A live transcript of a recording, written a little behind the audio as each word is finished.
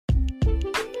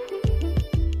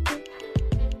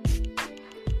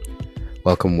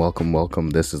Welcome, welcome,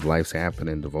 welcome. This is Life's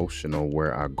Happening Devotional,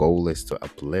 where our goal is to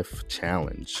uplift,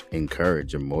 challenge,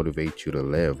 encourage, and motivate you to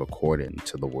live according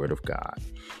to the Word of God.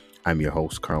 I'm your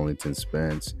host, Carlington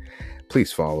Spence.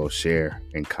 Please follow, share,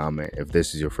 and comment. If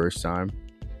this is your first time,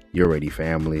 you're already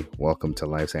family. Welcome to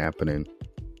Life's Happening.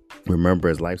 Remember,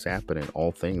 as life's happening,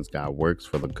 all things God works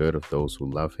for the good of those who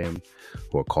love Him,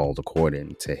 who are called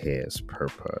according to His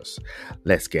purpose.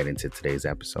 Let's get into today's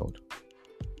episode.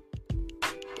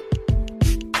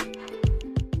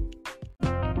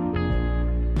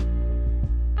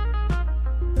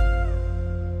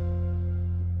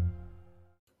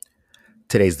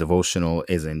 Today's devotional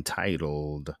is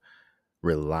entitled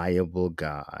Reliable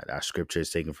God. Our scripture is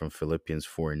taken from Philippians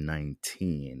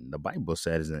 4:19. The Bible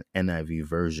says in NIV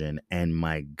version, and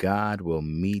my God will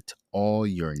meet all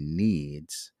your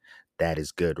needs. That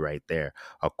is good right there.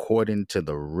 According to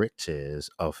the riches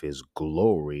of his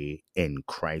glory in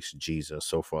Christ Jesus.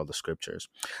 So far, the scriptures.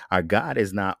 Our God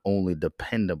is not only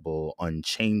dependable,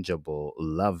 unchangeable,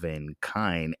 loving,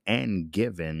 kind, and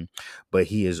giving, but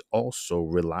he is also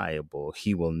reliable.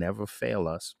 He will never fail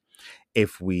us.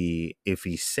 If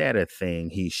he said a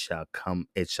thing, he shall come,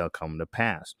 it shall come to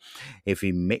pass. If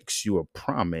he makes you a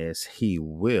promise, he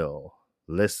will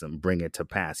bring it to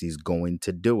pass. He's going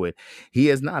to do it. He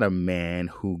is not a man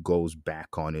who goes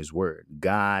back on his word.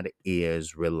 God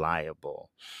is reliable.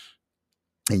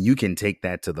 And you can take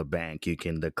that to the bank. You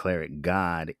can declare it.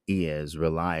 God is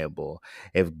reliable.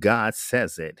 If God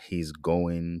says it, he's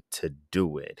going to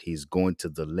do it. He's going to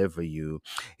deliver you.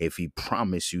 If he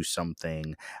promised you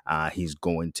something, he's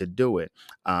going to do it.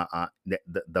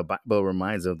 The Bible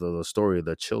reminds us of the story of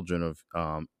the children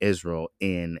of Israel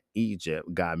in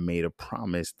Egypt. God made a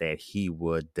promise that he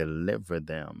would deliver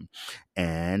them.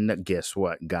 And guess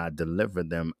what? God delivered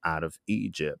them out of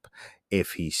Egypt.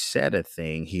 If he said a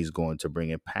thing, he's going to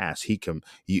bring it past.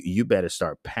 You better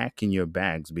start packing your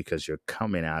bags because you're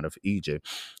coming out of Egypt.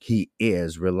 He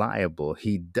is reliable.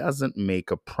 He doesn't make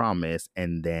a promise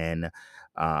and then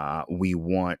we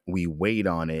wait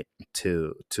on it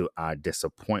to our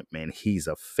disappointment. He's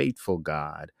a faithful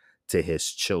God to his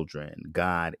children.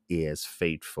 God is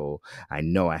faithful. I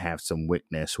know I have some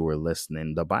witness who are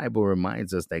listening. The Bible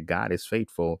reminds us that God is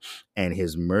faithful and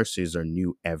his mercies are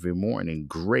new every morning.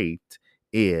 Great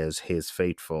is his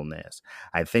faithfulness.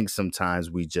 I think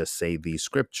sometimes we just say these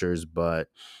scriptures, but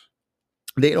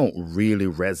they don't really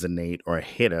resonate or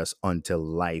hit us until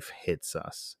life hits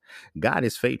us. God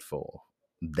is faithful.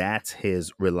 That's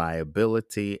his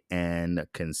reliability and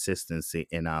consistency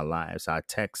in our lives. Our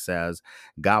text says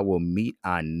God will meet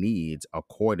our needs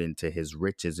according to his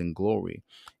riches and glory.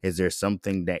 Is there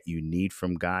something that you need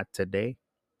from God today?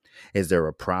 Is there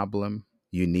a problem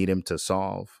you need him to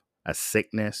solve? A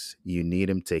sickness you need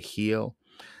him to heal?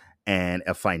 And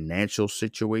a financial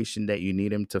situation that you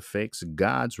need him to fix?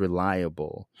 God's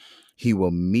reliable. He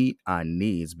will meet our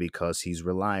needs because he's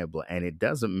reliable. And it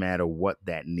doesn't matter what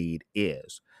that need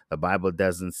is. The Bible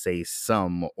doesn't say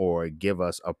some or give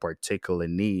us a particular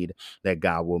need that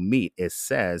God will meet. It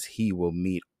says he will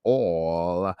meet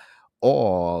all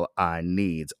our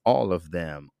needs, all of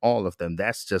them.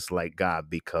 That's just like God,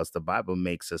 because the Bible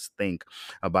makes us think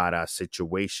about our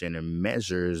situation and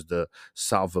measures the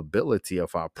solvability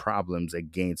of our problems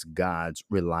against God's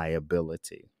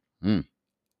reliability.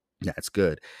 That's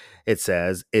good. It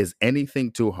says, is anything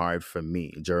too hard for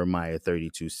me? Jeremiah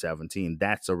 32:17.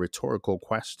 That's a rhetorical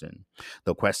question.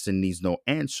 The question needs no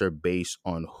answer based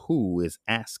on who is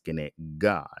asking it,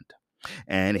 God.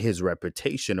 And his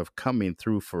reputation of coming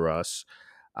through for us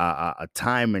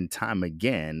time and time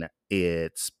again,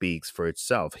 it speaks for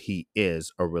itself. He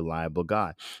is a reliable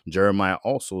God. Jeremiah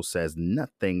also says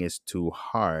nothing is too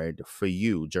hard for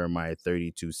you. Jeremiah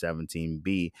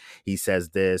 32:17b. He says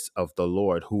this of the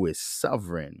Lord who is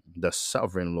sovereign, the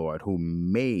sovereign Lord who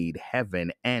made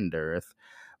heaven and earth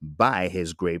by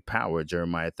his great power.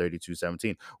 Jeremiah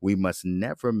 32:17. We must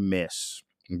never miss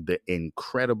the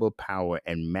incredible power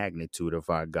and magnitude of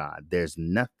our God. There's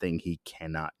nothing he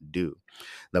cannot do.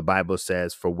 The Bible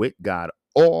says, for with God,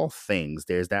 all things,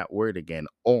 there's that word again,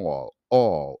 all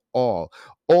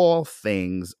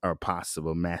things are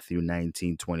possible. Matthew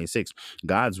 19:26.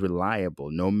 God's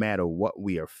reliable no matter what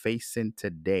we are facing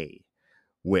today.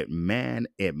 With man,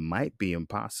 it might be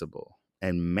impossible,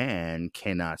 and man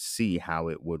cannot see how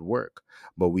it would work,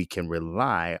 but we can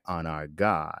rely on our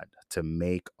God to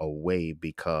make a way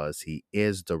because he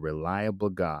is the reliable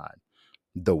God,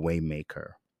 the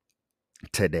waymaker.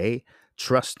 Today,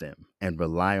 trust him and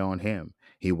rely on him.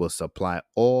 He will supply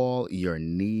all your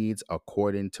needs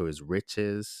according to his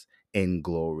riches in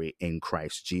glory in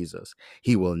Christ Jesus.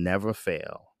 He will never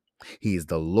fail. He is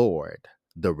the Lord,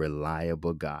 the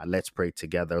reliable God. Let's pray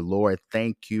together. Lord,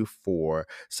 thank you for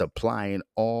supplying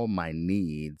all my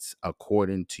needs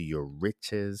according to your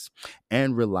riches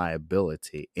and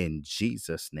reliability. In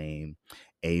Jesus' name,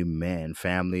 amen.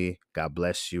 Family, God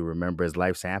bless you. Remember, as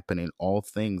life's happening, all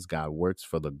things God works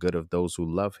for the good of those who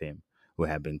love him, who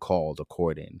have been called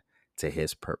according to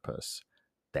his purpose.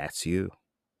 That's you.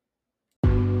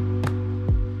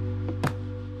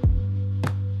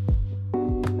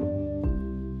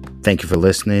 Thank you for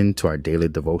listening to our daily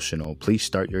devotional. Please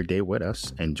start your day with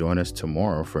us and join us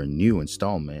tomorrow for a new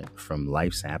installment from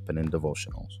Life's Happening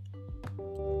Devotionals.